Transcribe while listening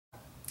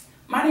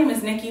My name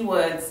is Nikki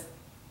Woods,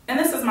 and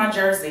this is my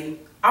jersey.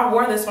 I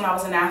wore this when I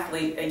was an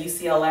athlete at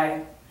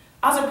UCLA.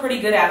 I was a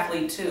pretty good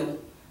athlete too.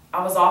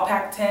 I was all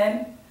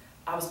Pac-10,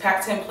 I was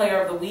Pac-10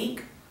 Player of the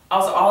Week, I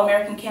was an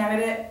All-American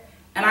candidate,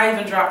 and I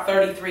even dropped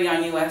 33 on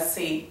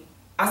USC.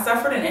 I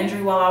suffered an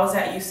injury while I was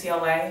at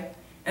UCLA,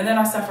 and then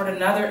I suffered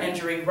another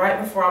injury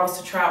right before I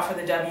was to try out for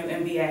the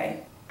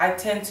WNBA. I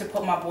tend to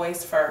put my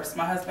boys first,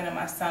 my husband and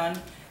my son,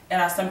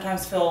 and I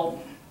sometimes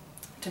feel,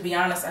 to be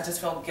honest, I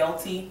just feel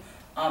guilty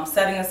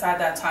setting aside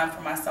that time for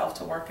myself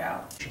to work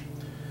out.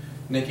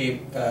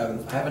 Nikki,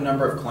 I have a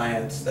number of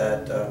clients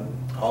that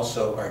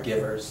also are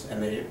givers,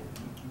 and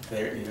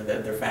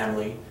they're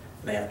family,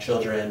 and they have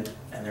children,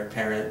 and their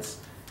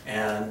parents,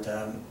 and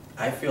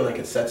I feel like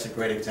it sets a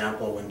great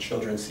example when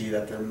children see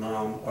that their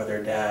mom or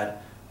their dad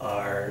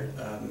are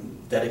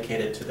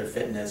dedicated to their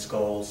fitness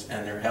goals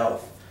and their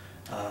health,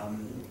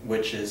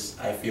 which is,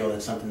 I feel,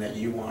 is something that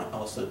you want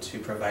also to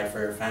provide for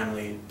your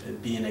family, to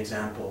be an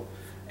example,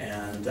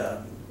 and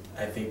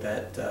I think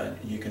that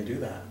you can do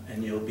that,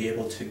 and you'll be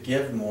able to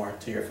give more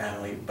to your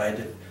family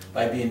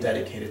by being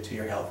dedicated to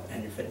your health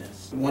and your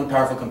fitness. One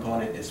powerful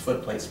component is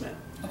foot placement.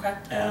 Okay.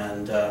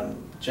 And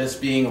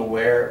just being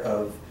aware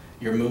of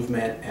your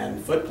movement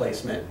and foot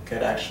placement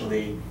could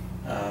actually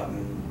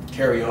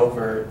carry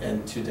over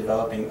into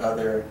developing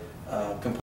other components